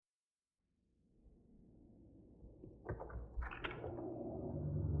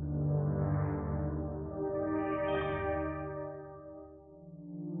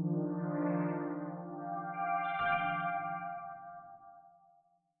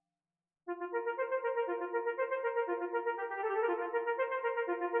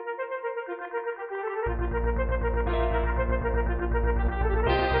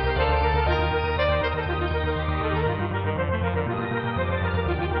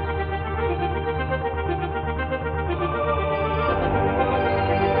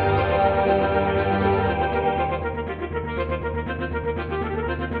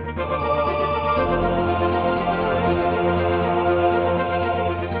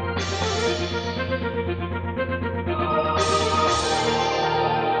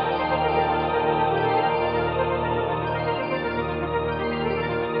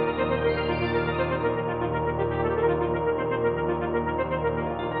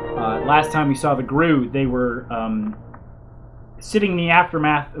Last time we saw the Gru, they were sitting in the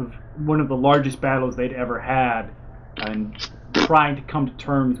aftermath of one of the largest battles they'd ever had and trying to come to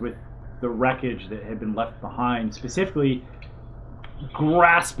terms with the wreckage that had been left behind, specifically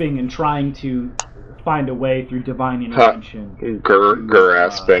grasping and trying to find a way through divine intervention.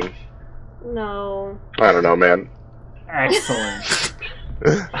 Grasping. No. I don't know, man. Excellent.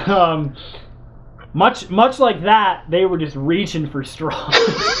 Much like that, they were just reaching for straws.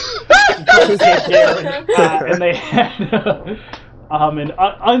 And they had an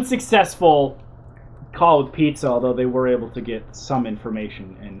unsuccessful call with Pizza, although they were able to get some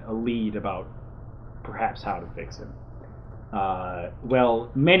information and a lead about perhaps how to fix him.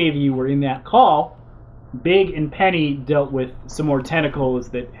 Well, many of you were in that call. Big and Penny dealt with some more tentacles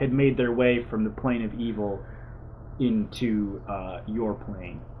that had made their way from the plane of evil into your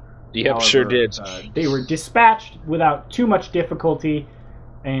plane. Yep, However, sure did. They were dispatched without too much difficulty,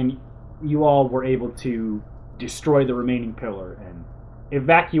 and you all were able to destroy the remaining pillar and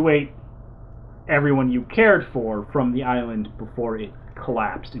evacuate everyone you cared for from the island before it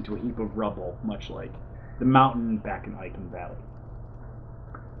collapsed into a heap of rubble, much like the mountain back in Icon Valley.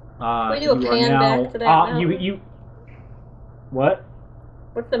 Can we do a pan back to that mountain? What?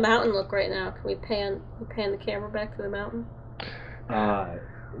 What's the mountain look right now? Can we pan the camera back to the mountain?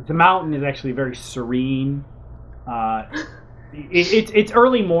 The mountain is actually very serene. It's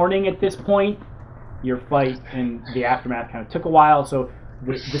early morning at this point. Your fight and the aftermath kind of took a while, so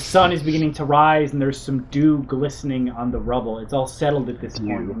the sun is beginning to rise, and there's some dew glistening on the rubble. It's all settled at this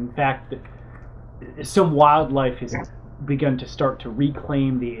point. In fact, some wildlife has begun to start to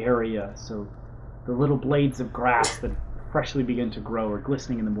reclaim the area, so the little blades of grass that freshly begin to grow are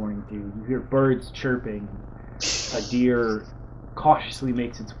glistening in the morning dew. You hear birds chirping. A deer cautiously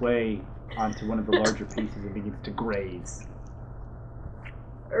makes its way onto one of the larger pieces and begins to graze.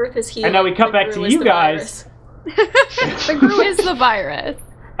 Earth is healing. And now we cut back to you guys. The Gru is the virus.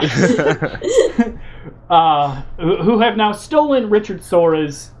 Who have now stolen Richard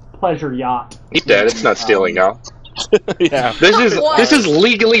Sora's pleasure yacht. He's dead. It's not stealing now. Yeah. This is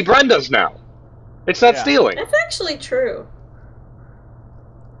legally Brenda's now. It's not stealing. That's actually true.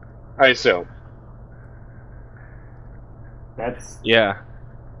 I assume. That's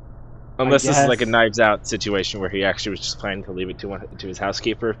Unless this is like a Knives Out situation where he actually was just planning to leave it to his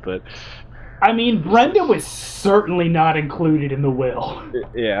housekeeper, but I mean, Brenda was certainly not included in the will.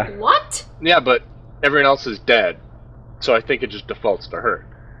 Yeah. What? Yeah, but everyone else is dead, so I think it just defaults to her.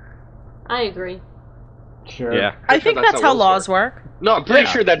 I agree. Sure. Yeah. I think that's how laws work. No, I'm pretty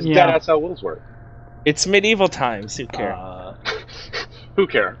sure that's how wills work. It's medieval times. Who cares? Who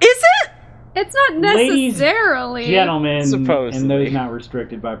cares? Is it? It's not necessarily. Ladies, gentlemen, Supposedly. and those not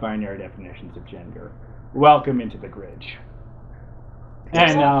restricted by binary definitions of gender, welcome into the Gridge. It's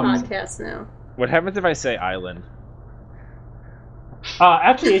And all podcasts now. What happens if I say island?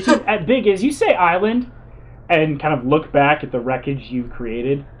 Actually, as you say island, and kind of look back at the wreckage you've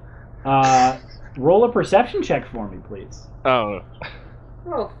created, roll a perception check for me, please. Oh.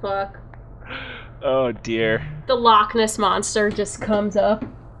 Oh, fuck. Oh, dear. The Loch Ness Monster just comes up.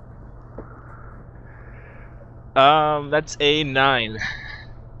 That's a 9.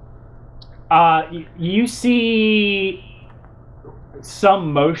 You see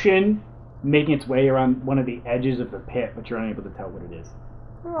some motion making its way around one of the edges of the pit, but you're unable to tell what it is.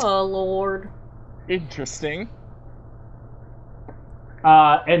 Oh, Lord. Interesting.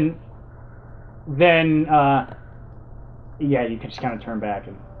 And then, you can just kind of turn back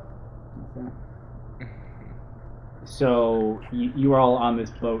and... So, you are all on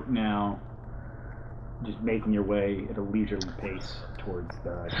this boat now, just making your way at a leisurely pace towards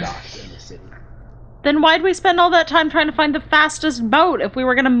the docks in the city. Then why'd we spend all that time trying to find the fastest boat if we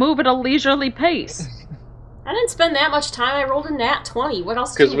were going to move at a leisurely pace? I didn't spend that much time. I rolled a nat 20. What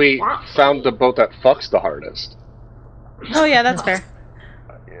else? Because we found the boat that fucks the hardest. Oh yeah, that's fair.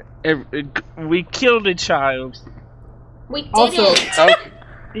 We killed a child. We did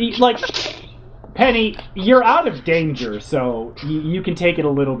it. Like, Penny, you're out of danger, so you can take it a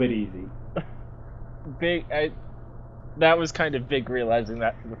little bit easy. That was kind of big realizing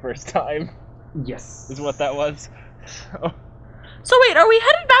that for the first time. Yes. Is what that was. So wait, are we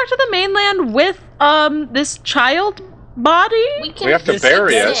headed back to the mainland with this child body? We have to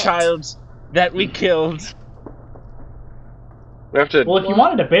bury it. Child that we killed. We have to. Well, if you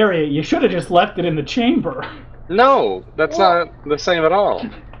wanted to bury it, you should have just left it in the chamber. No, that's not the same at all.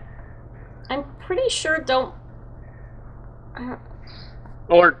 I'm pretty sure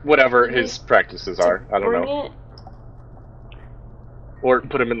Or whatever his practices are. I don't bring know. it. Or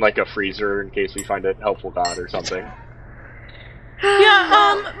put him in like a freezer in case we find a helpful god or something.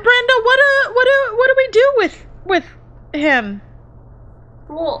 Yeah, him?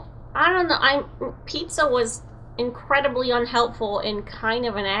 Well, I don't know. Pizza was incredibly unhelpful and kind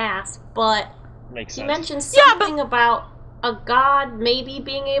of an ass, but Makes he sense. mentioned Yeah, but- something about a god maybe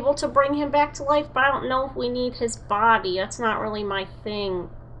being able to bring him back to life, but I don't know if we need his body. That's not really my thing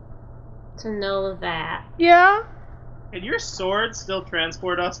to know that. Yeah? Can your sword still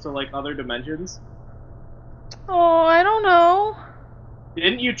transport us to, like, other dimensions? Oh, I don't know.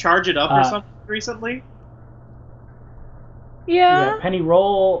 Didn't you charge it up or something recently? Yeah? Penny,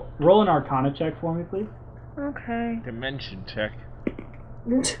 roll an Arcana check for me, please. Okay. Dimension check.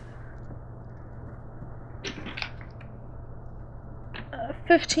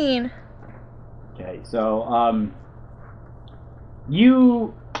 15. Okay, so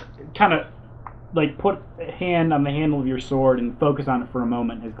you kind of like put a hand on the handle of your sword and focus on it for a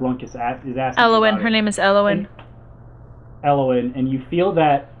moment as Glunk is asking. Elowen. Her name is Elowen. Elowen, and you feel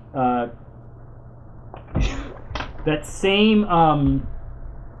that that same kind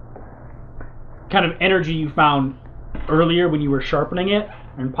of energy you found earlier when you were sharpening it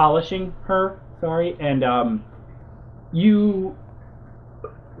and polishing her. Sorry, and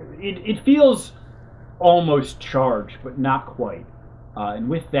it feels almost charged, but not quite. And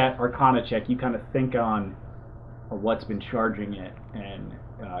with that Arcana check, you kind of think on what's been charging it, and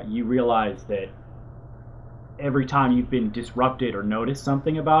you realize that every time you've been disrupted or noticed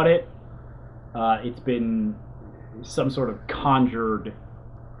something about it, it's been some sort of conjured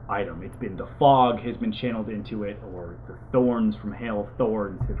item. It's been the fog has been channeled into it, or the thorns from Hail of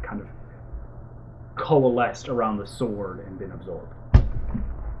Thorns have kind of coalesced around the sword and been absorbed.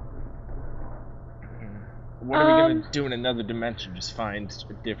 What are we gonna do in another dimension? Just find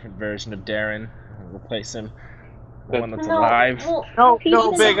a different version of Darren and replace him? The one that's alive? No,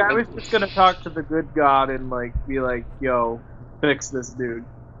 Pizza. Big. I was just gonna talk to the good god and, like, be like, yo, fix this dude.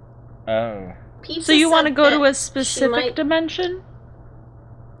 Oh. Pizza So you want to said go to that a she specific might- dimension?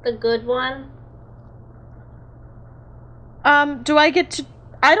 The good one? Do I get to...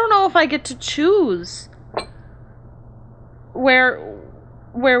 I don't know if I get to choose where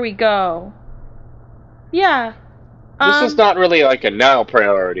we go. Yeah. This is not really like a now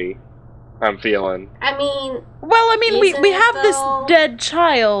priority, I'm feeling. I mean, Well, I mean, we Isn't it, have this though? dead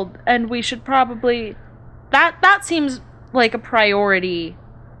child, and we should probably... That seems like a priority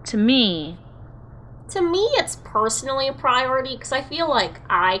to me. to me, it's personally a priority because I feel like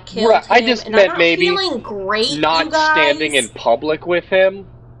I killed Right, him, I just and meant I'm not maybe feeling great. Not you guys. standing in public with him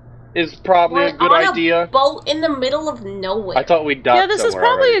is probably We're a good on idea. a boat in the middle of nowhere. I thought we'd docked Yeah, this is somewhere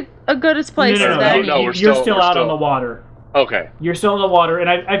probably already. a goodest place no, for no, that. no, we're you're still- still we're out still- on the water. Okay. You're still in the water, and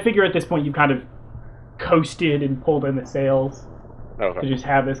I figure at this point you kind of coasted and pulled in the sails to Okay. just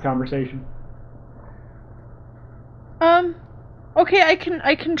have this conversation. Okay, I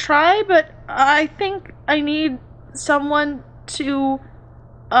can try, but I think I need someone to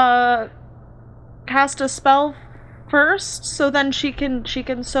cast a spell first, so then she can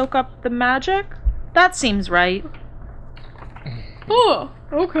soak up the magic. That seems right. Oh,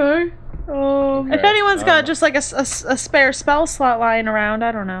 okay. If anyone's got just like a spare spell slot lying around,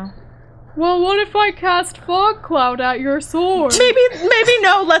 I don't know. Well, what if I cast Fog Cloud at your sword? Maybe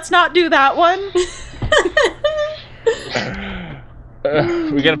no. Let's not do that one.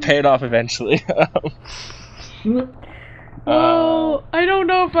 We're gonna pay it off eventually. Well, I don't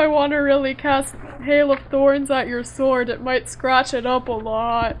know if I want to really cast Hail of Thorns at your sword. It might scratch it up a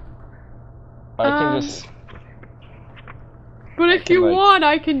lot. I can just. But I if can, you like- want,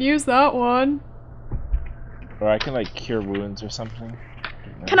 I can use that one. Or I can, like, cure wounds or something.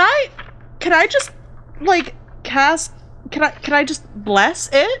 Can I just like cast? Can I just bless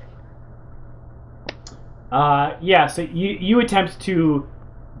it? Yeah, so you attempt to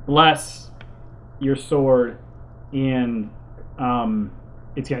bless your sword, and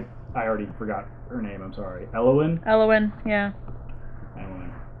it's gonna. I already forgot her name. I'm sorry, Elowen. Elowen, yeah.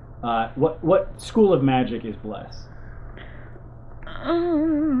 Elowen. What school of magic is bless?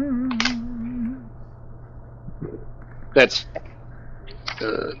 That's.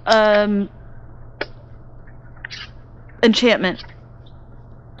 Enchantment.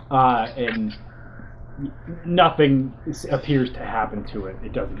 And nothing appears to happen to it.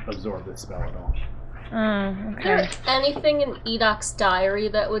 It doesn't absorb the spell at all. Oh, Is there okay. anything in Edoc's diary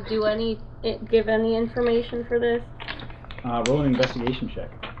that would do give any information for this? Roll an investigation check.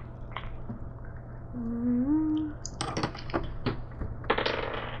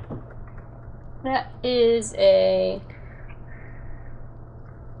 That is a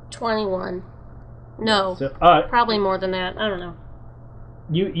 21. No, So, probably more than that. I don't know.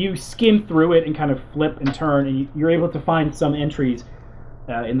 you skim through it and kind of flip and turn, and you're able to find some entries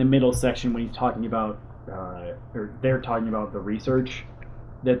in the middle section when he's talking about or they're talking about the research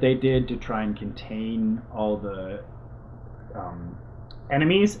that they did to try and contain all the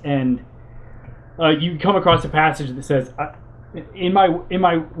enemies, and you come across a passage that says, in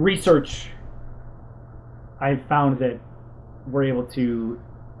my research, I've found that we're able to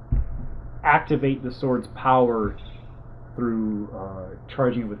activate the sword's power through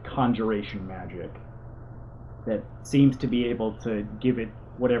charging it with conjuration magic that seems to be able to give it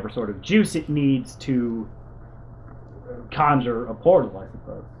whatever sort of juice it needs to conjure a portal, I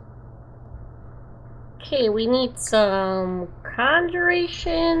suppose. Okay, we need some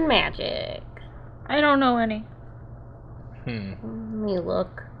conjuration magic. I don't know any. Let me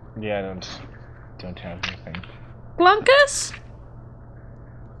look. Yeah, I don't have anything. Glunkus?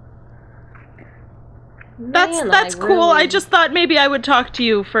 That's Man, cool. I really- just thought maybe I would talk to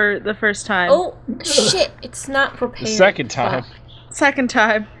you for the first time. Oh, shit, it's not prepared. The second time. Fuck. Second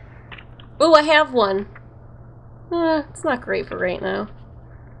time. Oh, I have one. It's not great for right now.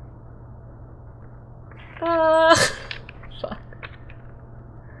 Fuck.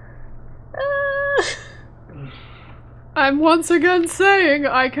 I'm once again saying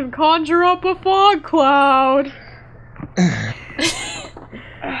I can conjure up a fog cloud.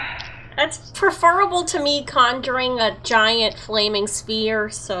 That's preferable to me conjuring a giant flaming sphere,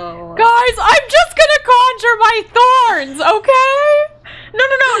 so... Guys, I'm just gonna conjure my thorns, okay? No.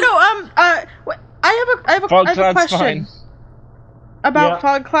 I have a Fog cloud's question fine. about Yeah.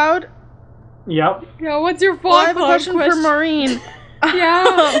 Fog Cloud. Yep. Yeah, what's your fog Well, I have a cloud question for Maureen.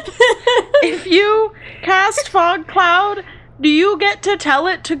 Yeah. If you cast Fog Cloud, do you get to tell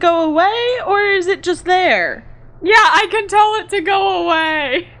it to go away, or is it just there? Yeah, I can tell it to go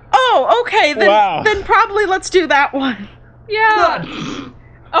away. Oh, okay. Wow. Then probably let's do that one. Yeah.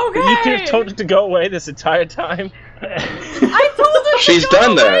 Okay. You could have told it to go away this entire time. I told her She's to go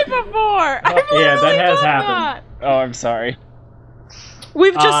done away that. before. I've Yeah, that literally has done happened. that. Oh, I'm sorry.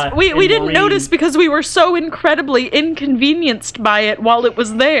 We've just we and didn't Maureen- notice because we were so incredibly inconvenienced by it while it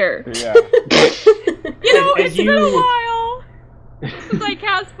was there. Yeah. You know, As it's been a while since I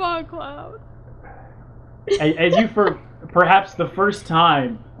cast fog cloud. as you, for perhaps the first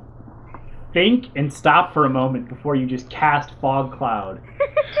time, think and stop for a moment before you just cast fog cloud.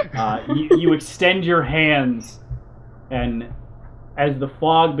 You extend your hands, and as the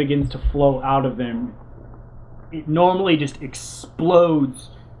fog begins to flow out of them, it normally just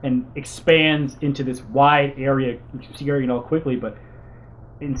explodes and expands into this wide area, obscuring it all quickly, but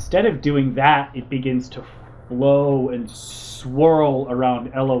instead of doing that, it begins to flow and swirl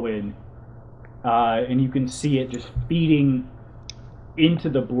around Elowin, and you can see it just feeding into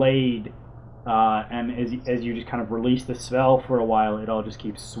the blade, and as you just kind of release the spell for a while, it all just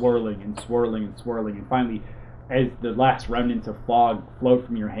keeps swirling and swirling and swirling, and finally, as the last remnants of fog flow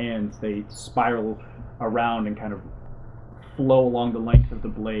from your hands, they spiral around and kind of flow along the length of the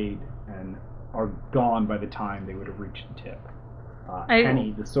blade and are gone by the time they would have reached the tip.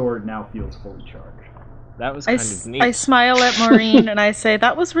 Penny, the sword now feels fully charged. That was I, kind of neat. I smile at Maureen and I say,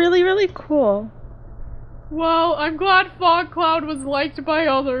 that was really, really cool. Well, I'm glad fog cloud was liked by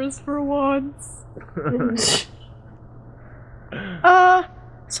others for once.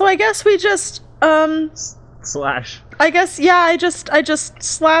 So I guess we just, Slash. I guess, yeah, I just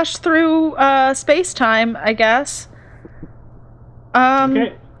slash through, space-time, I guess.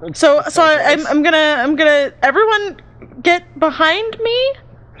 Okay. So I'm gonna, everyone get behind me?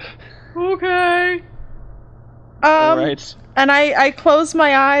 Okay. Alright. And I close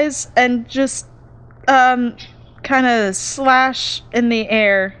my eyes and just, kind of slash in the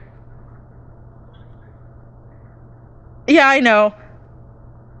air. Yeah, I know.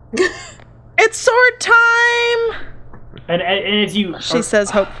 It's sword time! And as you She says,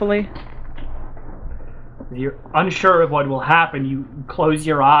 hopefully. you're unsure of what will happen, you close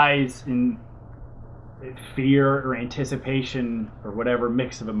your eyes in fear or anticipation or whatever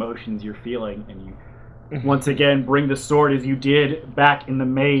mix of emotions you're feeling, and you once again bring the sword as you did back in the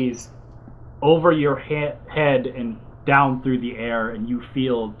maze over your head and down through the air, and you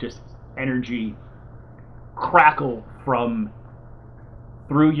feel just energy crackle from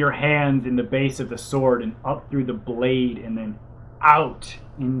through your hands in the base of the sword and up through the blade and then out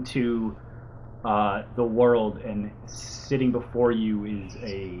into the world, and sitting before you is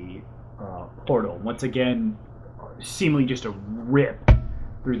a portal. Once again, seemingly just a rip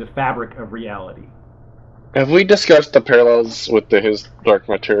through the fabric of reality. Have we discussed the parallels with his Dark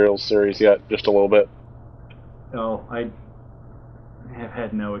Materials series yet? Just a little bit? Oh, I have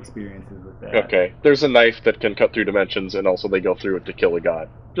had no experiences with that. Okay. There's a knife that can cut through dimensions, and also they go through it to kill a god.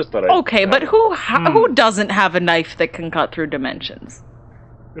 Just thought I... Okay, but who doesn't have a knife that can cut through dimensions?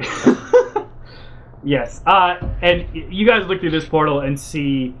 Yes. And you guys look through this portal and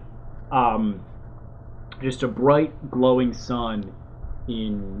see just a bright, glowing sun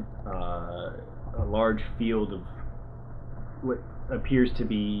in a large field of what appears to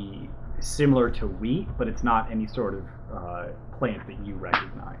be similar to wheat, but it's not any sort of plant that you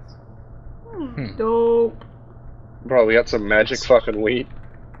recognize. Dope. Bro, we got some magic fucking wheat.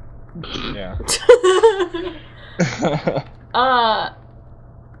 Yeah.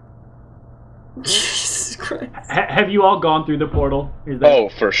 Jesus Christ. Have you all gone through the portal? Is that... Oh,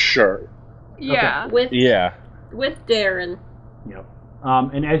 for sure. Yeah. With Yeah. Darren. Yep.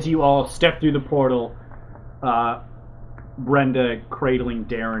 And as you all step through the portal, Brenda cradling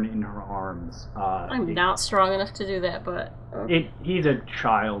Darren in her arms. I'm not strong enough to do that, but... He's a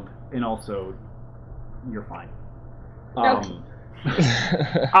child, and also, you're fine. Okay.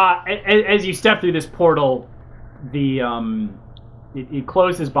 As you step through this portal, it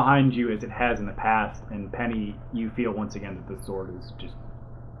closes behind you as it has in the past, and Penny, you feel once again that the sword is just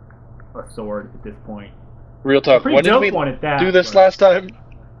a sword at this point. Real talk. Pretty When did dope we one at that, do this but- last time?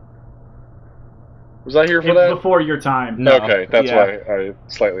 Was I here for that? Before your time. No. Okay, that's Yeah. why I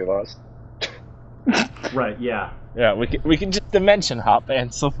slightly lost. Right, yeah. Yeah, we can just dimension hop,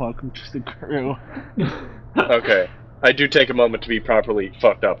 and so welcome to the crew. Okay. I do take a moment to be properly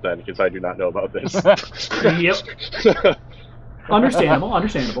fucked up then, because I do not know about this. Yep. Understandable.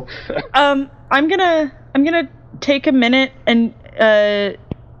 I'm gonna take a minute and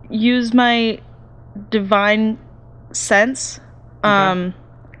use my divine sense. Oh.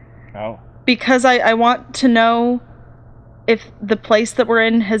 Because I want to know if the place that we're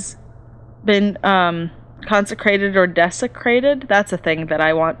in has been consecrated or desecrated. That's a thing that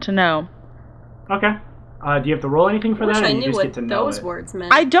I want to know. Okay. Do you have to roll anything for I wish that? Or I you knew just what get to know those it? words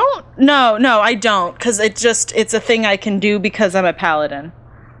meant. I don't. No, I don't, because it's a thing I can do because I'm a paladin.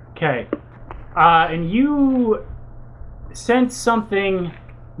 Okay. And you sense something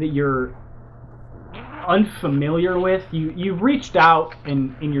that you're unfamiliar with. You've reached out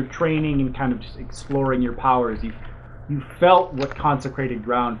in your training and kind of just exploring your powers. You felt what consecrated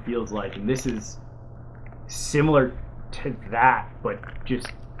ground feels like, and this is similar to that, but just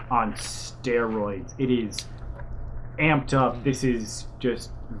on steroids. It is amped up. This is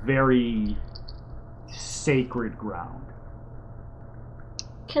just very sacred ground.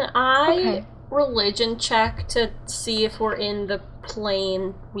 Can I Okay. religion check to see if we're in the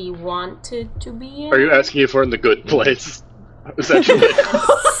plane we want to be in? Are you asking if we're in the good place? Essentially.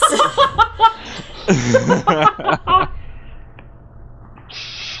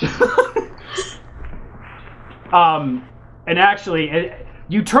 And actually,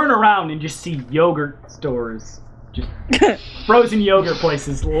 you turn around and just see yogurt stores, just frozen yogurt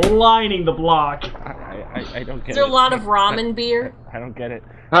places lining the block. I don't get Is there it. a lot of ramen beer? I don't get it.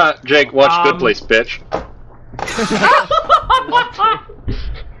 Jake, watch Good Place, bitch.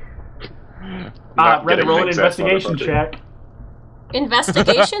 Not Red, getting roll an big ass investigation motherfucker. check.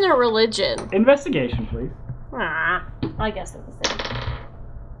 Investigation or religion? Investigation, please. I guess they're the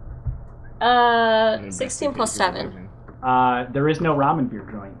same. 16 plus 7. There is no ramen beer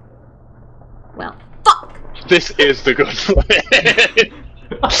joint. Well, fuck! This is the good place.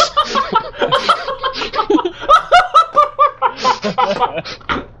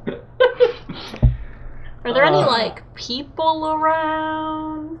 Are there any, people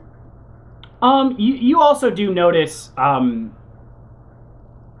around? You also do notice, not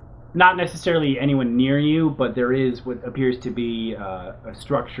necessarily anyone near you, but there is what appears to be a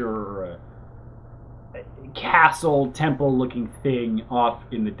structure or a castle, temple-looking thing off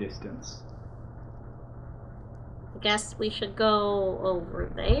in the distance. I guess we should go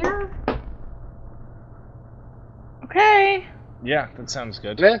over there? Okay. Yeah, that sounds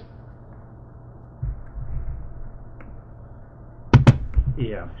good. Yeah.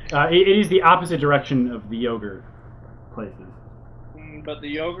 Yeah. It is the opposite direction of the yogurt places. But the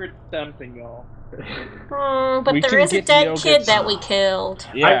yogurt's tempting, y'all. But We there can is a get the dead yogurt kid that some. we killed.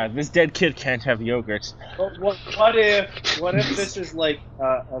 Yeah, this dead kid can't have yogurt. But what if this is like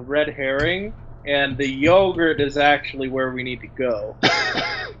a red herring, and the yogurt is actually where we need to go?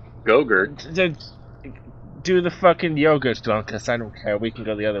 Go-gurt. Do the fucking yogurt, Dunkus. I don't care. We can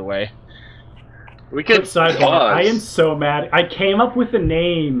go the other way. We Quick could sidebar. pause. I am so mad. I came up with a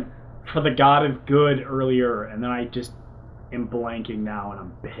name for the god of good earlier, and then I just am blanking now, and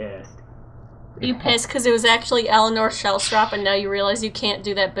I'm pissed. You pissed because it was actually Eleanor Shellstrop, and now you realize you can't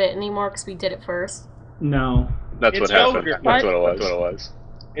do that bit anymore because we did it first. No. That's It's what happened. yogurt. That's what it was.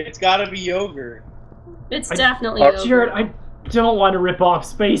 It's gotta be yogurt. It's I- definitely Oh, yogurt. Jared, I don't want to rip off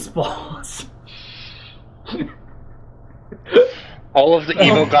Spaceballs. All of the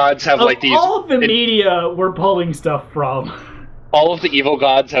evil gods have like these. All of the media we're pulling stuff from. All of the evil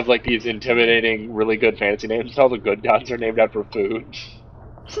gods have like these intimidating, really good fancy names. All the good gods are named after food.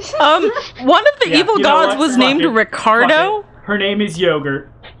 One of the Yeah, evil you know gods what? was Fuck named it. Ricardo. Fuck it. Her name is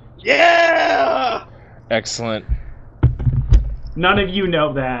Yogurt. Yeah! Excellent. None of you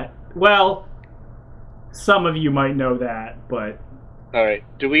know that. Well, some of you might know that, but Alright,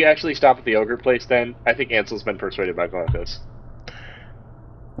 do we actually stop at the yogurt place then? I think Ansel's been persuaded by Glaucus.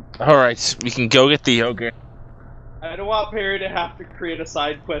 Alright, we can go get the yogurt. I don't want Perry to have to create a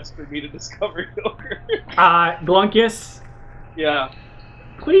side quest for me to discover yogurt. Glunkus, Yeah.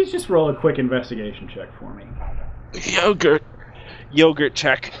 please just roll a quick investigation check for me. Yogurt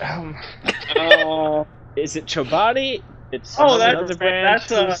check. Is it Chobani? It's another band.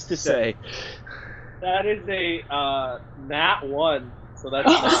 Who's to say? That is a nat 1, so that's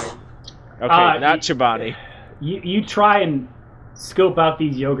 9. Okay, not Chobani. You try and scope out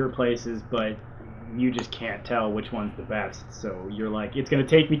these yogurt places, but you just can't tell which one's the best. So you're like, it's gonna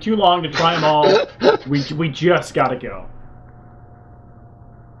take me too long to try them all. We just gotta go.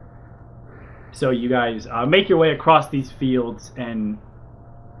 So you guys make your way across these fields and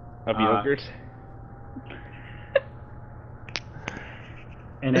Of yogurt?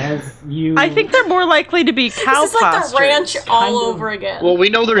 and as you I think they're more likely to be cow This is like the pastures. ranch all Kind of. over again. Well, we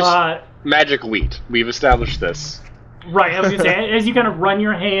know there's uh, magic wheat. We've established this. right. I was gonna say, as you kind of run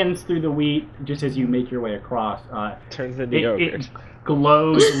your hands through the wheat, just as you make your way across, Turns into yogurt. it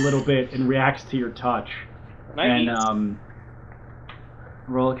glows a little bit and reacts to your touch. Nice. And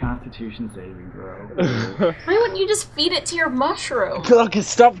roll a Constitution saving throw. Why wouldn't you just feed it to your mushroom? Look,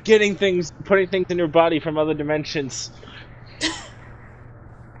 stop putting things in your body from other dimensions.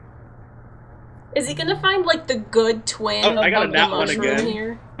 Is he gonna find like the good twin Oh, I got a of the nat one mushroom again.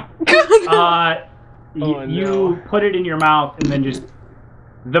 here? You put it in your mouth, and then just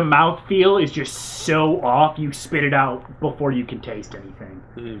the mouthfeel is just so off. You spit it out before you can taste anything.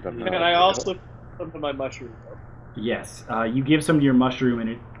 And I also put some to my mushroom. Yes, you give some to your mushroom, and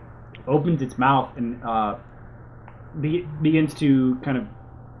it opens its mouth and begins to kind of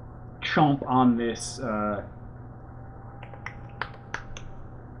chomp on this.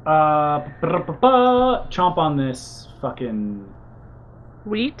 Chomp on this fucking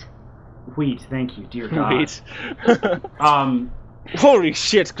Wheat? wheat. Thank you, dear God. Wait. Holy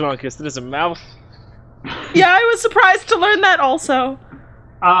shit, Glunkus, that is a mouth. Yeah, I was surprised to learn that also.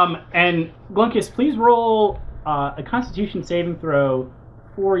 And Glunkus, please roll a Constitution saving throw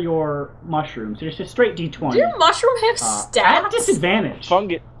for your mushroom. So just a straight D20. Does your mushroom have At stats? disadvantage.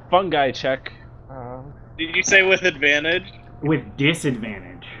 Fungi check. Did you say with advantage? With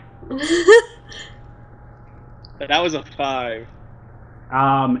disadvantage. That was a 5.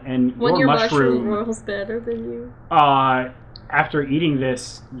 And when your mushroom, rolls better than you. after eating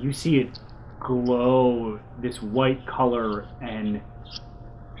this, you see it glow this white color and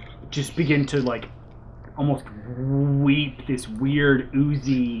just begin to like almost weep this weird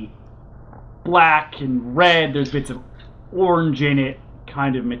oozy black and red. There's bits of orange in it,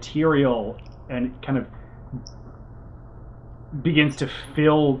 kind of material, and it kind of begins to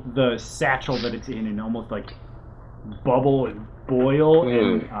fill the satchel that it's in and almost like bubble and boil.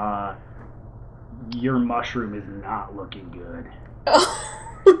 And your mushroom is not looking good.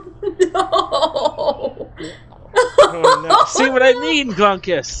 No. Oh, no. See what I mean,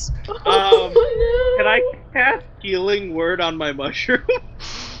 Glunkus? Can I cast Healing Word on my mushroom?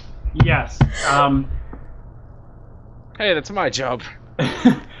 Yes. Hey, that's my job.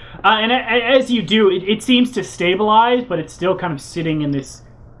 And as you do, it seems to stabilize, but it's still kind of sitting in this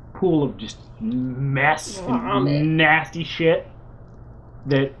pool of just mess Vomit. and nasty shit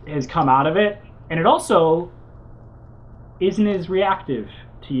that has come out of it. And it also isn't as reactive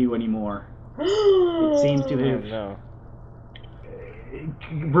to you anymore. It seems to Oh, have no.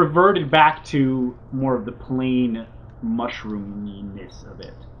 reverted back to more of the plain mushroominess of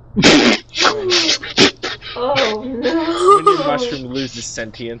it. Oh When no. your mushroom loses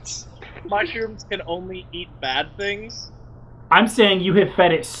sentience. Mushrooms can only eat bad things? I'm saying you have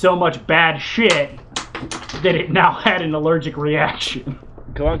fed it so much bad shit that it now had an allergic reaction.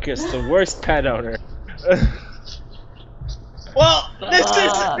 Glunkus, the worst pet owner. Well,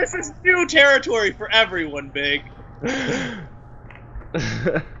 this is new territory for everyone, Big.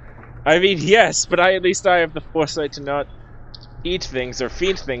 I mean, yes, but at least I have the foresight to not eat things or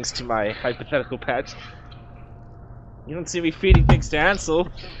feed things to my hypothetical pet. You don't see me feeding things to Ansel.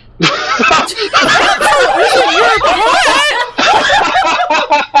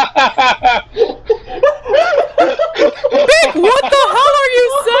 What the hell are you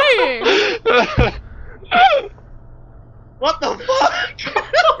saying? What the fuck?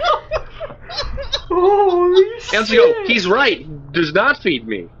 Ansel go, he's right. Does not feed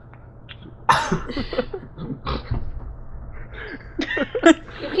me.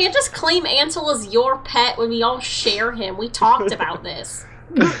 You can't just claim Ansel as your pet when we all share him. We talked about this.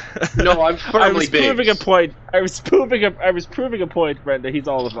 No, I'm I firmly was proving a Biggs. point. I was proving a point, Brenda. He's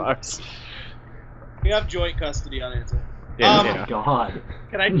all of ours. We have joint custody on Ansel. Yeah. God.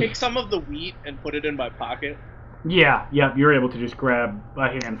 Can I take some of the wheat and put it in my pocket? Yeah, you're able to just grab a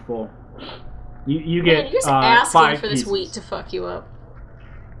handful. You Man, get you're just 5 asking for this pieces. wheat to fuck you up.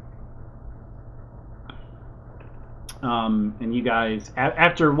 And you guys,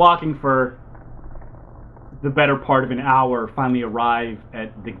 after walking for the better part of an hour, finally arrive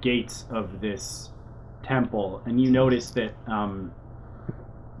at the gates of this temple, and you notice that,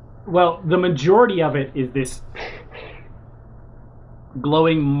 well, the majority of it is this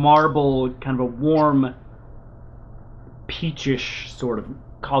glowing marble, kind of a warm, peachish sort of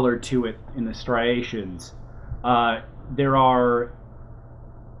color to it in the striations. There are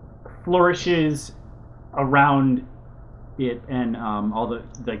flourishes around it, and all the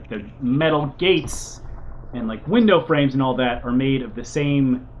metal gates and like window frames and all that are made of the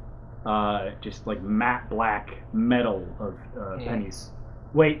same just like matte black metal of pennies.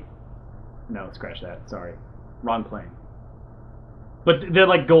 Wait, no, scratch that. Sorry, wrong plane. But they're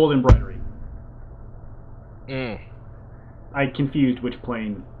like gold embroidery. I confused which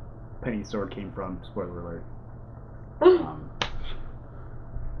plane Penny's sword came from. Spoiler alert.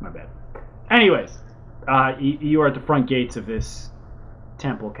 My bad. Anyways, you are at the front gates of this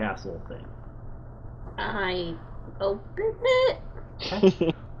temple castle thing. I open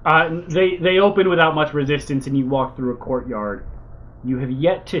it. They open without much resistance, and you walk through a courtyard. You have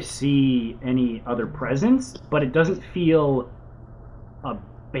yet to see any other presence, but it doesn't feel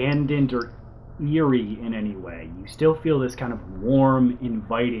abandoned or eerie in any way. You still feel this kind of warm,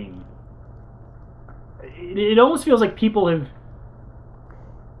 inviting. It almost feels like people have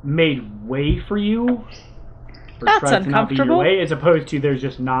made way for you. Or That's tried to not be your uncomfortable. way, as opposed to there's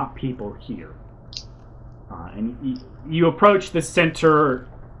just not people here. And you approach the center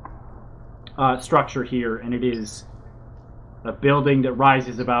structure here, and it is a building that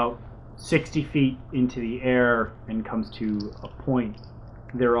rises about 60 feet into the air and comes to a point.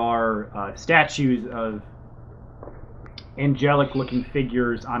 There are statues of angelic-looking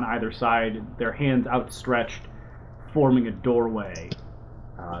figures on either side, their hands outstretched, forming a doorway.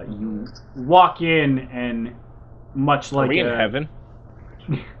 You walk in, and much Are like we in heaven?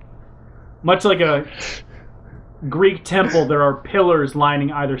 much like a Greek temple, there are pillars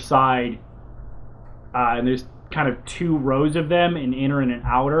lining either side, and there's kind of 2 rows of them, an inner and an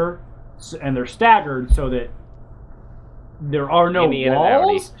outer, and they're staggered so that there are no Innie and an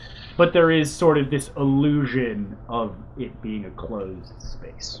walls, but there is sort of this illusion of it being a closed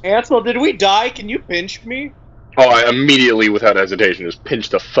space. Ansel, did we die? Can you pinch me? Oh, I immediately, without hesitation, just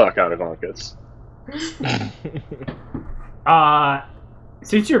pinched the fuck out of Glunkus.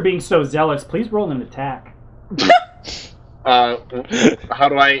 Since you're being so zealous, please roll an attack. How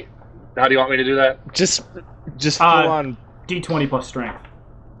do you want me to do that? Just full on, D20 plus strength.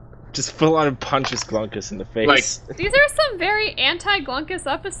 just full on punches Glunkus in the face. Like- These are some very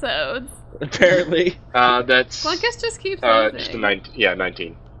anti-Glunkus episodes. Apparently. That's Glunkus just keeps just a losing. 19. Yeah,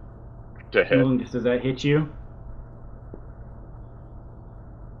 19 to hit. Does that hit you?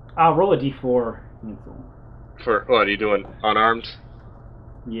 Roll a D4. For what are you doing? Unarmed?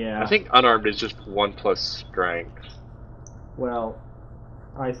 Yeah. I think unarmed is just 1 plus strength. Well,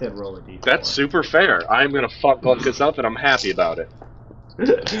 I said roll a D4. That's super fair. I'm gonna fuck Glunkus up, and I'm happy about it. Man,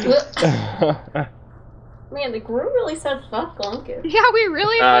 the group really said fuck Glunkus. Yeah, we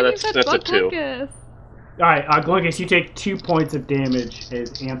really that's said a fuck 2. Glunkus. Alright, Glunkus, you take 2 points of damage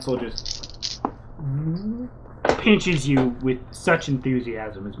as Ansel just pinches you with such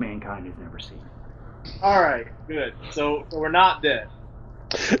enthusiasm as mankind has never seen. Alright, good. So we're not dead.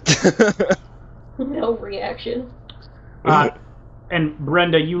 No reaction. And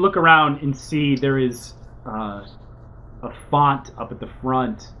Brenda, you look around and see there is a font up at the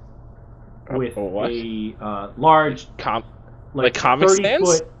front with what? a large, like comic 30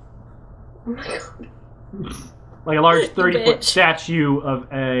 stands? foot, like a large 30-foot Bitch. statue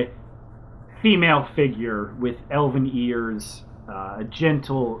of a female figure with elven ears, a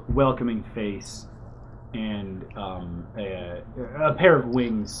gentle, welcoming face, and a pair of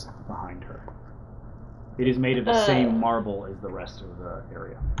wings behind her. It is made of the same marble as the rest of the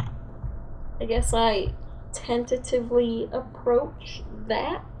area. I guess I tentatively approach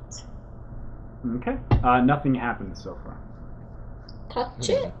that. Okay. Nothing happens so far. Touch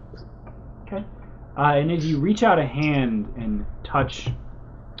it. Okay. And as you reach out a hand and touch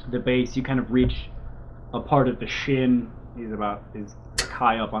the base, you kind of reach a part of the shin is about as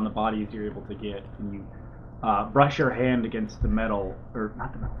high up on the body as you're able to get, and you brush your hand against the metal, or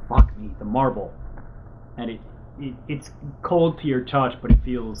not the metal, fuck me, the marble, and it's cold to your touch, but it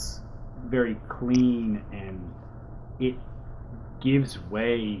feels very clean, and it gives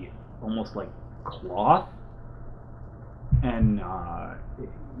way almost like cloth, and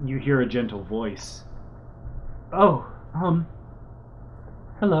you hear a gentle voice. Oh,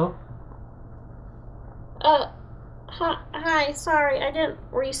 hello. Hi, sorry, I didn't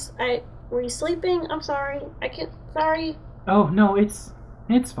were you sleeping? I'm sorry, sorry. Oh, no, it's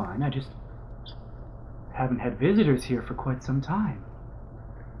fine, I just haven't had visitors here for quite some time.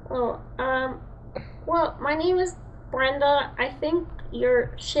 Oh, well, my name is Brenda. I think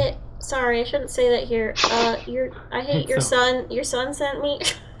your sorry, I shouldn't say that here. I hate your son. Your son sent me.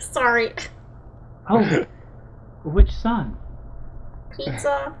 Sorry. Oh, which son?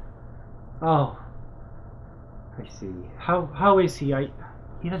 Pizza. Oh, I see. How is he?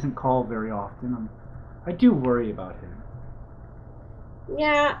 He doesn't call very often. I do worry about him.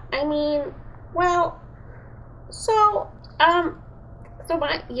 Yeah, I mean, well, so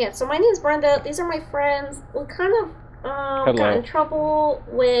my name's Brenda. These are my friends. We kind of got in trouble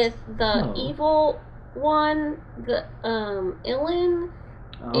with the evil one, the Ilin,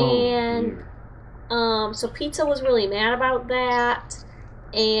 and dear. so Pizza was really mad about that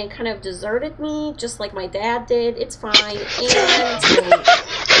and kind of deserted me, just like my dad did. It's fine. And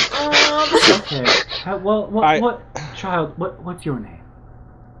Okay. What's your name?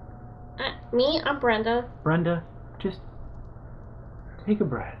 Me? I'm Brenda. Brenda, just take a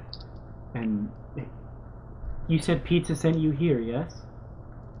breath. And you said Pizza sent you here, yes?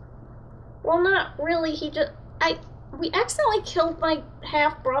 Well, not really. We accidentally killed my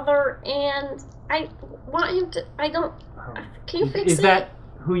half brother, and I want him to. I don't. Can you fix it? Is that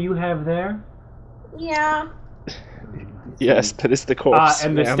who you have there? Yeah. Yes, that is the corpse.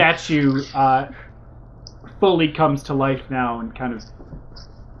 And the statue fully comes to life now and kind of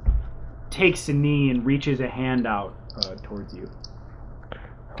takes a knee and reaches a hand out towards you.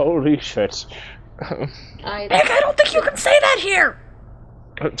 Holy shit. I don't think you can say that here!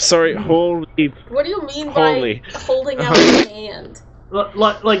 I'm sorry, holy... What do you mean by holding out a hand?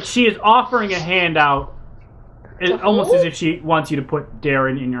 Like she is offering a hand out, almost as if she wants you to put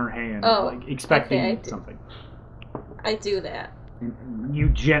Darren in her hand, like expecting something. I do that. And you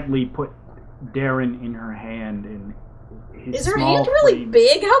gently put Darren in her hand, and his Is her small hand really frame...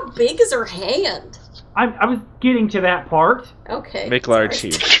 big? How big is her hand? I was getting to that part. Okay. Make large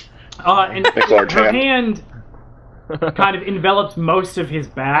huge. And Make large her hand. kind of envelops most of his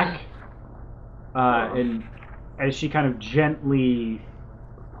back, and as she kind of gently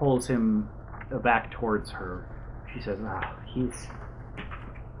pulls him back towards her, she says, he's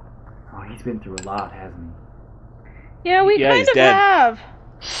been through a lot, hasn't he? Yeah, we kind of dead. have.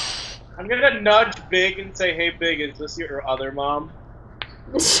 I'm gonna nudge Big and say, "Hey, Big, is this your other mom?"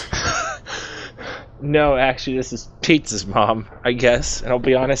 No, actually, this is Pizza's mom, I guess. And I'll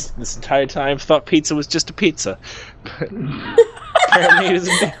be honest, this entire time, thought Pizza was just a pizza. But apparently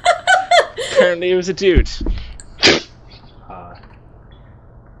it was a dude.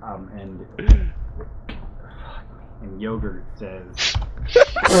 And Yogurt says,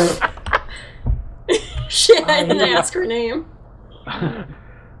 Shit, I didn't ask her name.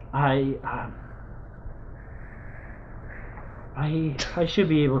 I should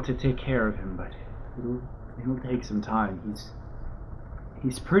be able to take care of him, but it'll take some time.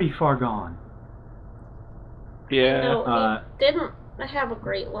 He's pretty far gone. Yeah. No, he didn't have a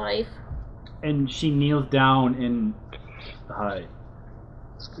great life. And she kneels down and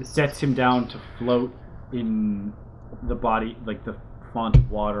sets him down to float in the body, like the font of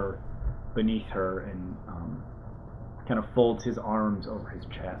water beneath her, and kind of folds his arms over his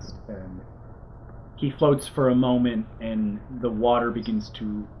chest, and he floats for a moment, and the water begins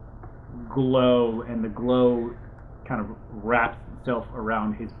to glow, and the glow kind of wraps itself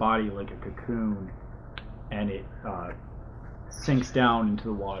around his body like a cocoon, and it sinks down into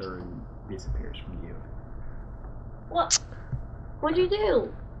the water and disappears from you. What? What'd you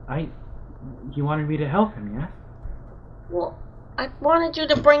do? You wanted me to help him, yes? Well, I wanted you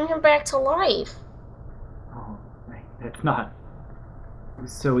to bring him back to life. Oh, that's not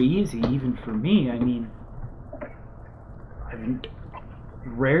so easy, even for me. I mean, I've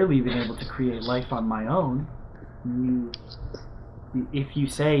rarely been able to create life on my own. If you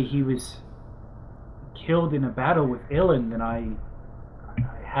say he was killed in a battle with Ilin, then I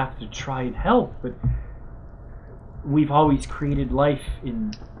have to try and help, but we've always created life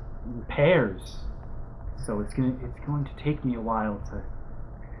in pairs, so it's going to take me a while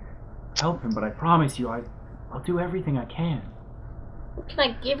help him, but I promise you, I'll do everything I can. Can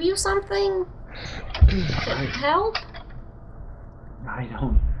I give you something to help? I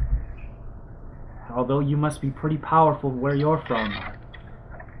don't. Although you must be pretty powerful where you're from,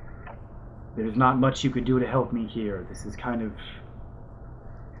 there's not much you could do to help me here. This is kind of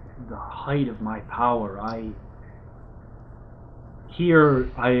the height of my power.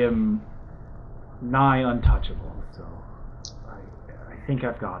 Here I am nigh untouchable, so I think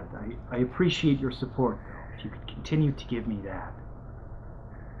I've got it. I appreciate your support, though. If you could continue to give me that.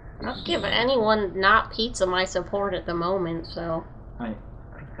 I'll give anyone not pizza my support at the moment, so...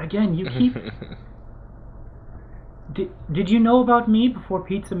 Again, you keep... Did you know about me before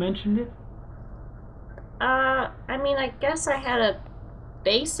Pizza mentioned it? I mean, I guess I had a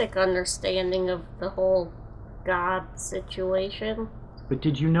basic understanding of the whole God situation. But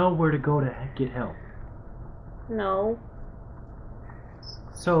did you know where to go to get help? No.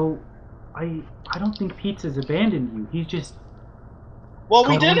 So, I don't think Pizza's abandoned you. He's just... Well,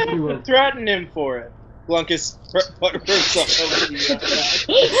 we did going have through to threaten him for it. Glunkus put herself over the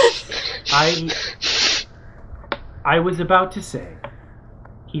I was about to say,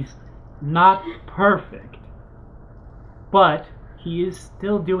 he's not perfect, but he is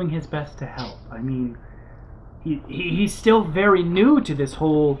still doing his best to help. I mean, he's still very new to this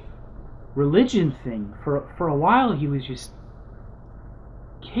whole religion thing. For a while, he was just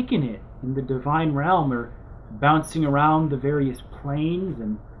kicking it in the divine realm, or bouncing around the various planes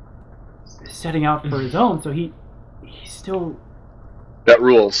and setting out for his own. So he's still that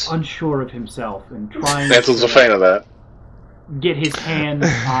rules. Unsure of himself and trying Ansel's a fan of that. Get his hands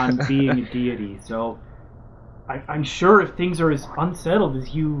on being a deity. So I'm sure if things are as unsettled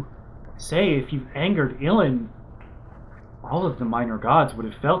as you say, if you've angered Ilan, all of the minor gods would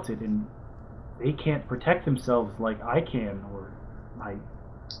have felt it, and they can't protect themselves like I can, or my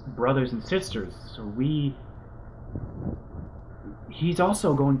brothers and sisters. So he's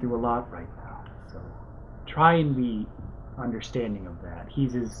also going through a lot right now. So try and be understanding of that.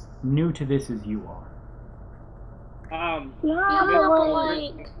 He's as new to this as you are.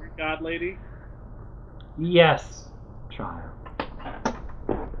 God lady? Yes, child.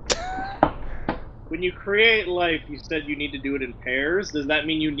 When you create life, you said you need to do it in pairs. Does that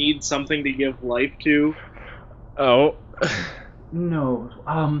mean you need something to give life to? Oh. No,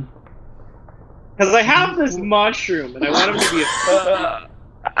 Because I have this mushroom, and I want him to be a...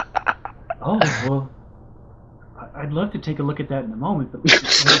 Oh, well, I'd love to take a look at that in a moment, but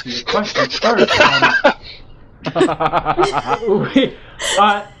let's answer your question first.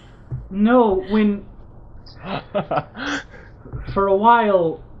 No, when... For a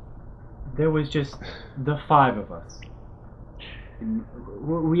while, there was just the 5 of us. And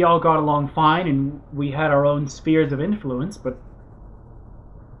we all got along fine, and we had our own spheres of influence, but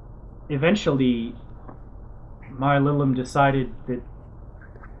eventually, my Lilim decided that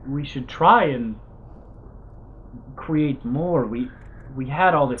we should try and create more. We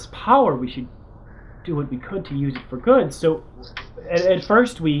had all this power. We should do what we could to use it for good. So, at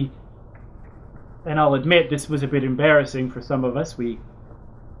first and I'll admit this was a bit embarrassing for some of us, we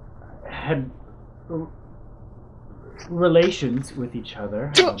had relations with each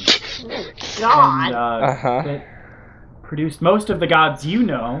other. God. And, that produced most of the gods you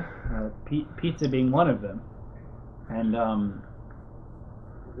know, Pizza being one of them. And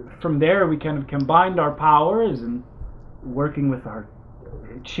from there we kind of combined our powers, and working with our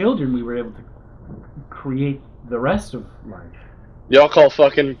children we were able to create the rest of life. Y'all call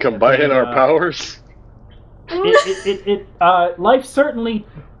fucking combining our powers? Life certainly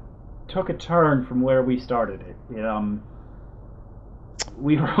took a turn from where we started it.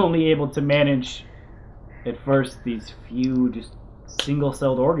 We were only able to manage at first these few just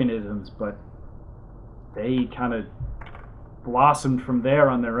single-celled organisms, but they kind of blossomed from there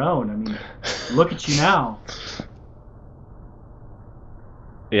on their own. I mean, look at you now.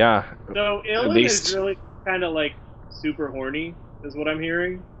 Yeah. So Ilan is really kind of like super horny, is what I'm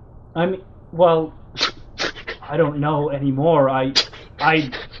hearing. I mean, well, I don't know anymore. I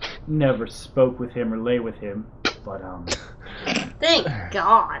never spoke with him or lay with him, but Thank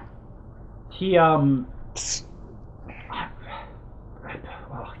God. He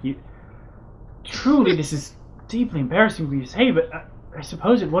well, truly, this is deeply embarrassing for you to say, but I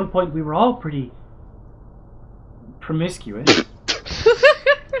suppose at one point we were all pretty promiscuous.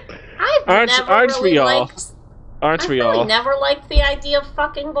 Aren't we all? Aren't we all? I've never liked the idea of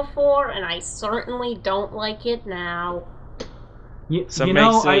fucking before, and I certainly don't like it now. So you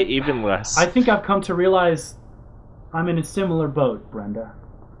know, makes it even less. I think I've come to realize I'm in a similar boat, Brenda.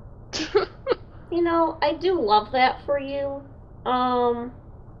 You know, I do love that for you.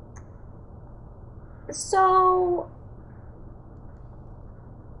 So,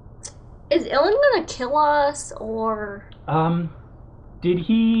 is Ilan gonna kill us, or? Did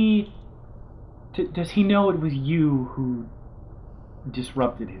he... does he know it was you who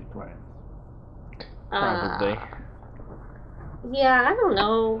disrupted his plans? Probably. Yeah, I don't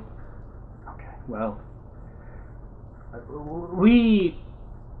know. Okay, well... We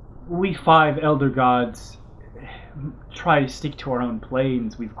 5 Elder Gods try to stick to our own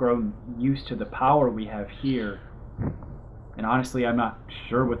planes. We've grown used to the power we have here. And honestly, I'm not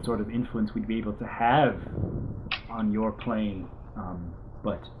sure what sort of influence we'd be able to have on your plane.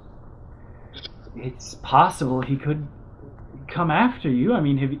 But it's possible he could come after you. I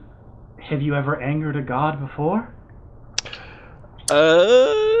mean, have you ever angered a god before?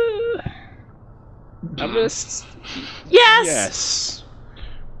 Yes. Yes.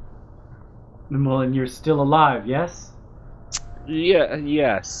 Well, and you're still alive, yes? Yeah.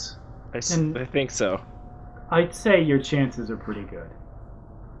 Yes. I think so. I'd say your chances are pretty good.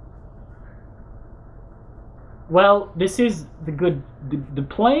 Well, this is the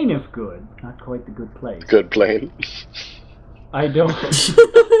plane of good, not quite the good place. Good plane. I don't.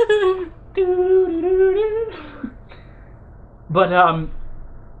 But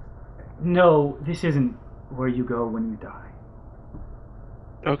no, this isn't where you go when you die.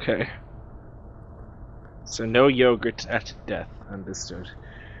 Okay. So no yogurt at death. Understood.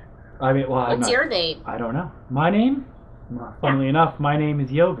 I mean, well, What's your name? I don't know. My name? Well, funnily enough, my name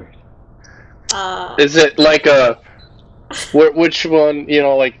is Yogurt. Is it like a... Which one,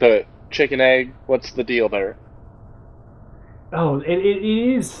 like the chicken egg? What's the deal there? Oh, it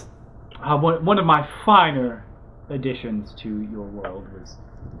is one of my finer additions to your world was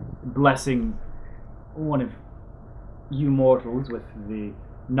blessing one of you mortals with the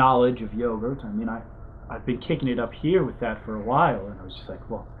knowledge of yogurt. I mean, I've been kicking it up here with that for a while, and I was just like,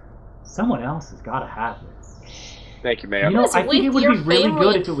 well, someone else has got to have this. Thank you, ma'am. I think it would be really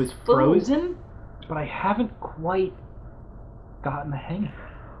good if it was food. frozen, but I haven't quite gotten the hang of it.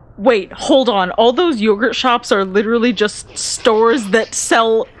 Wait, hold on. All those yogurt shops are literally just stores that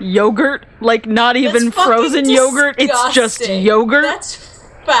sell yogurt? Like, not even That's fucking frozen yogurt, it's just disgusting. yogurt? That's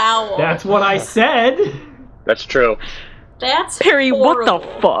foul. That's what I said. That's true. That's Perry, horrible.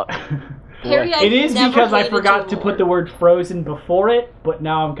 what the fuck? Perry, It is never because I hated forgot you to more. put the word frozen before it, but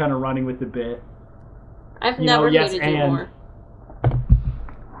now I'm kind of running with the bit. I've you know, never yes, hated you and- more.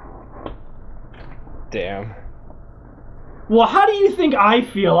 Damn. Well, how do you think I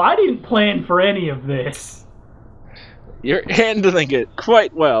feel? I didn't plan for any of this. You're handling it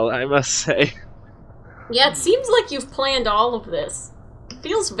quite well, I must say. Yeah, it seems like you've planned all of this. It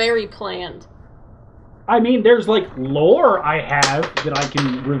feels very planned. I mean, there's like lore I have that I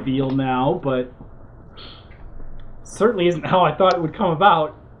can reveal now, but certainly isn't how I thought it would come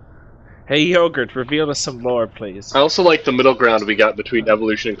about. Hey, Yogurt, reveal us some lore, please. I also like the middle ground we got between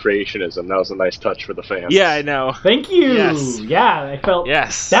evolution and creationism. That was a nice touch for the fans. Yeah, I know. Thank you. Yes. Yeah, I felt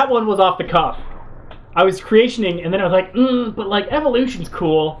Yes. that one was off the cuff. I was creationing, and then I was like, but like evolution's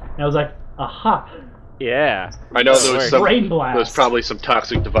cool, and I was like, aha, Yeah. I know there was some, brain blast. there's probably some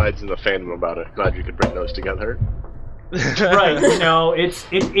toxic divides in the fandom about it. Glad you could bring those together. Right, you know, it's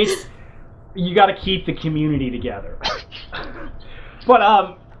you got to keep the community together.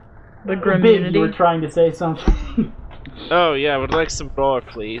 But The Big, Grimunity. you were trying to say something. Oh, yeah, I would like some lore,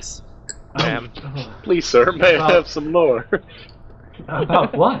 please. Ma'am. Please, sir, may I Well- have some lore?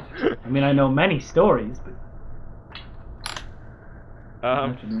 About what? I mean, I know many stories, but you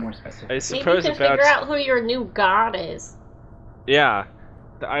have to be more specific. I Maybe you suppose can about... figure out who your new god is. Yeah.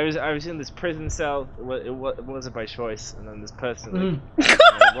 I was in this prison cell. It wasn't by choice, and then this person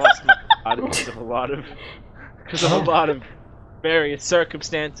I lost my god because of a lot of various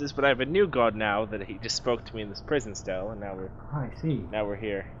circumstances. But I have a new god now that he just spoke to me in this prison cell, and now I see. we're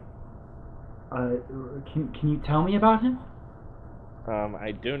here. Can you tell me about him?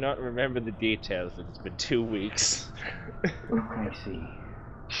 I do not remember the details. It's been 2 weeks. I see.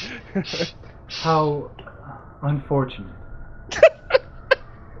 How unfortunate.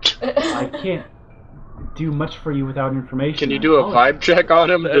 I can't do much for you without information. Can you do a vibe check on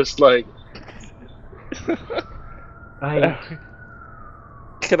him? Just like...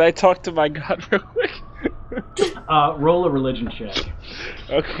 Can I talk to my god real quick? Roll a religion check.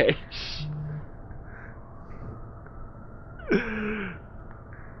 Okay.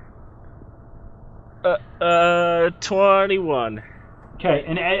 21. Okay,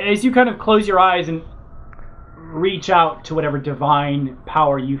 and as you kind of close your eyes and reach out to whatever divine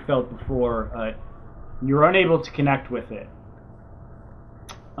power you felt before, you're unable to connect with it.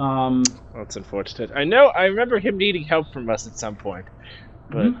 That's unfortunate. I remember him needing help from us at some point.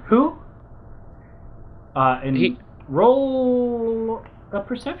 But Who? And roll a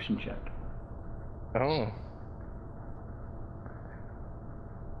perception check. Oh.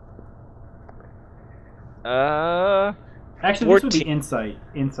 Actually, this would be 14. insight.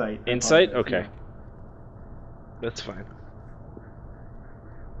 Insight. Insight? Okay. That's fine.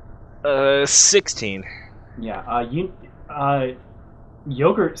 16. Yeah.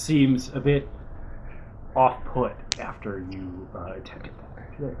 Yogurt seems a bit off-put after you attempted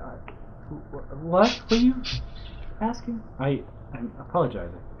that. What were you asking? I'm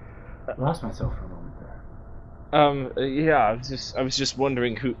apologizing. I lost myself for a moment there. Yeah, I was just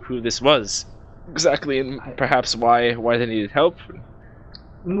wondering who this was exactly, and perhaps why they needed help.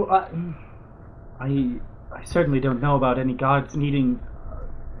 I certainly don't know about any gods needing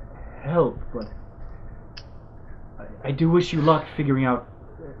help, but I do wish you luck figuring out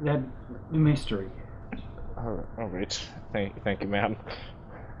that mystery. All right. Thank you, ma'am.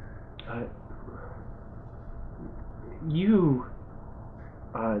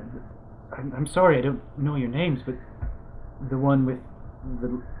 I'm sorry I don't know your names, but the one with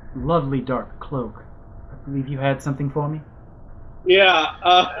the lovely dark cloak. I believe you had something for me? Yeah,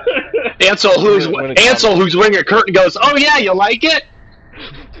 Ansel, who's wearing a curtain, goes, "Oh yeah, you like it?"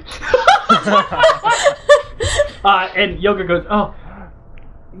 And Yogurt goes, "Oh,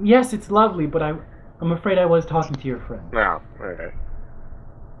 yes, it's lovely, but I'm afraid I was talking to your friend." No, okay.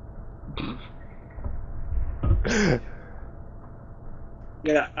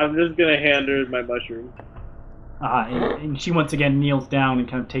 yeah, I'm just gonna hand her my mushroom. And she once again kneels down and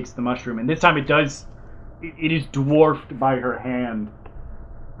kind of takes the mushroom, and this time it is dwarfed by her hand,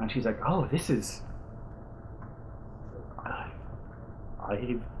 and she's like, "Oh, this is."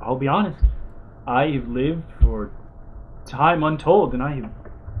 I'll be honest. I have lived for time untold, and I have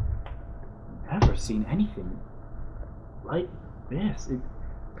never seen anything like this.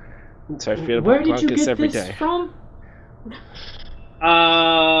 So I feel about Where did you Glunkus get every this day. from?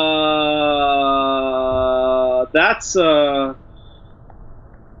 That's the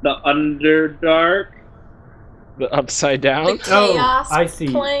Underdark. The Upside Down? The chaos I see.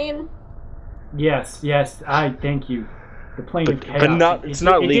 plane. Yes, I thank you. The plane of chaos. But it's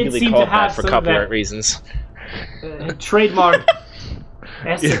not it did legally seem called to have that for some of copyright that, reasons. Trademark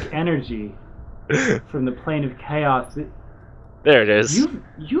Essek energy from the plane of chaos. There it is.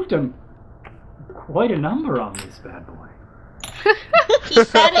 You've done quite a number on this bad boy. He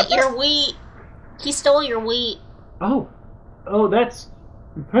fed it your wheat. He stole your wheat. Oh, that's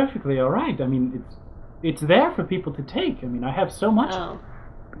perfectly all right. I mean, it's there for people to take. I mean, I have so much. Oh.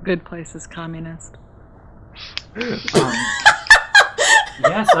 Good place is communist. Yes,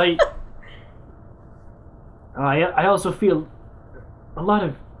 I also feel a lot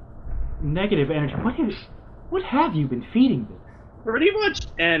of negative energy. What have you been feeding this? Pretty much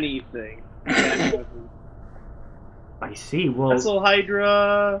anything. I see. Well, Vessel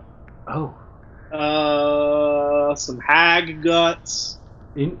Hydra. oh, Some hag guts.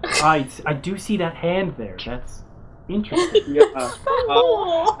 I do see that hand there. That's interesting. Yeah.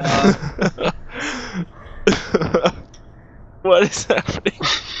 What is happening?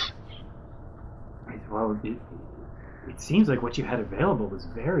 Well, it seems like what you had available was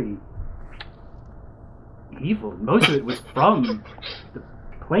very evil. Most of it was from the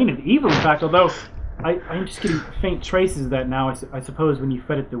plane of evil, in fact, although I'm just getting faint traces of that now. I suppose when you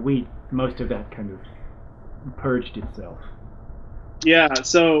fed it the wheat, most of that kind of purged itself. Yeah,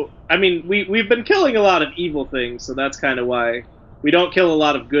 so, I mean, we've been killing a lot of evil things, so that's kind of why we don't kill a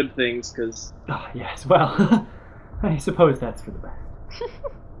lot of good things, because... Oh, yes, well, I suppose that's for the best.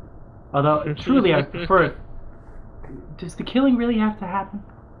 Although, truly, I prefer it. Does the killing really have to happen?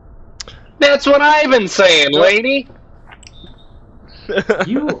 That's what I've been saying, lady.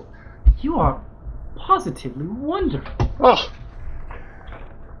 You are positively wonderful. Oh.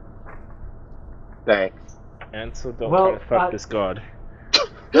 Thanks. And so don't Well, try to fuck this god.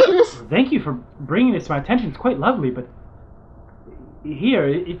 Thank you for bringing this to my attention. It's quite lovely, but here,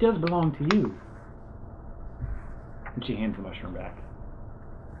 it does belong to you. And she hands the mushroom back.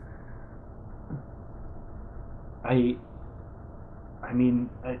 I mean,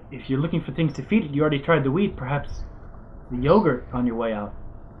 if you're looking for things to feed it, you already tried the wheat, perhaps the yogurt on your way out.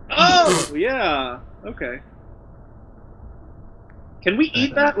 Oh, yeah. Okay. Can we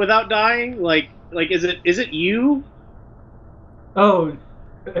eat that without dying? Like, is it you? Oh,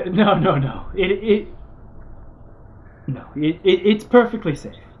 no. It's perfectly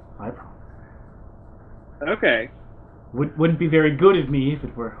safe. I promise. Okay. Wouldn't be very good of me if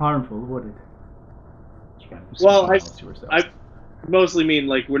it were harmful, would it? She kind of Well, smiles to herself. I mostly mean,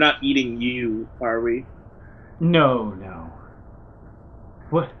 like, we're not eating you, are we? No.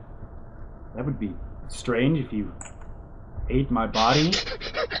 What? That would be strange if you ate my body?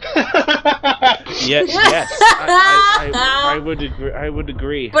 Yes. I would agree. I would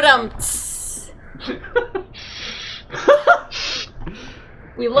agree. But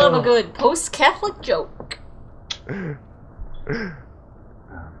we love a good post-Catholic joke.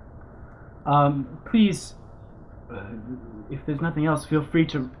 Please, if there's nothing else, feel free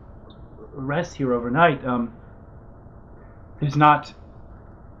to rest here overnight. There's not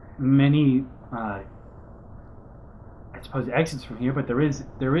many, I suppose, exits from here, but there is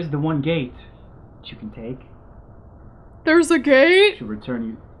the one gate that you can take There's a gate? to return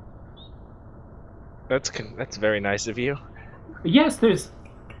you. That's very nice of you. Yes, there's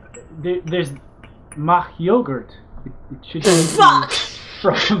Mach yogurt. It should take Fuck! you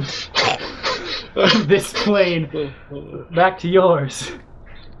from this plane back to yours.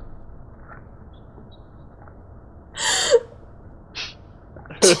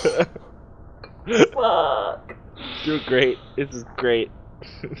 Fuck. You're great. This is great.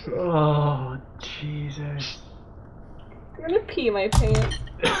 Oh, Jesus. I'm gonna pee my pants.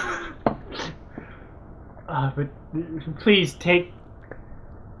 But please take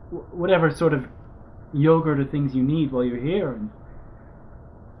whatever sort of yogurt or things you need while you're here and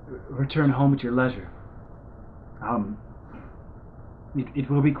return home at your leisure. It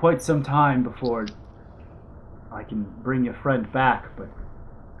will be quite some time before I can bring your friend back, but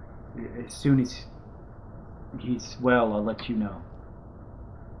as soon as he's well, I'll let you know.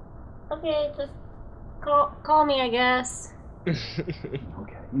 Okay, just call me, I guess.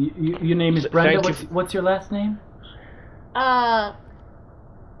 Okay. Your name is Brenda. What's your last name?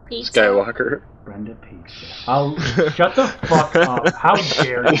 Pizza. Skywalker. Brenda Pizza. I'll shut the fuck up. How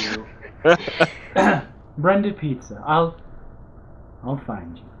dare you? Brenda Pizza. I'll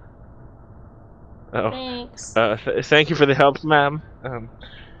find you. Oh. Thanks. Thank you for the help, ma'am.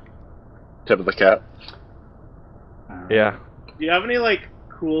 Tip of the cap. Yeah. Do you have any like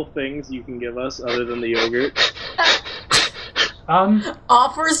cool things you can give us other than the yogurt?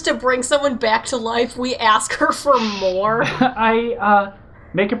 Offers to bring someone back to life, we ask her for more. I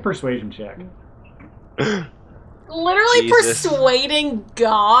make a persuasion check. Literally Jesus. persuading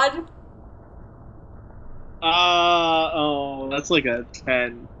God. That's like a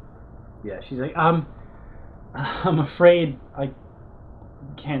 10. Yeah, she's like, I'm afraid I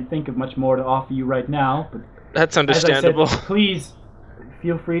can't think of much more to offer you right now, but That's as I understandable. said, please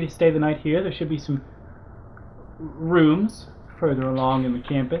feel free to stay the night here. There should be some rooms further along in the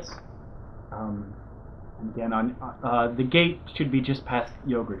campus. And again, on the gate should be just past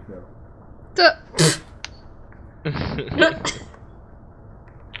Yogurtville.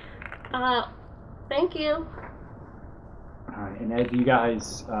 Thank you. Alright, and as you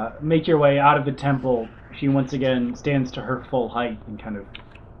guys make your way out of the temple, she once again stands to her full height and kind of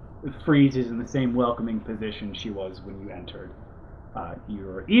freezes in the same welcoming position she was when you entered.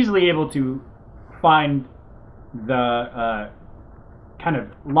 You're easily able to find the kind of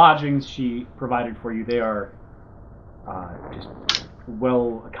lodgings she provided for you. They are just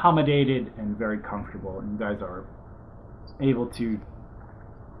well accommodated and very comfortable, and you guys are able to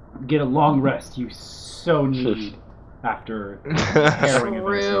get a long rest you so need after the harrowing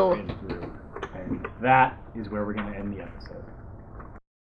events you've been through. And that is where we're going to end the episode.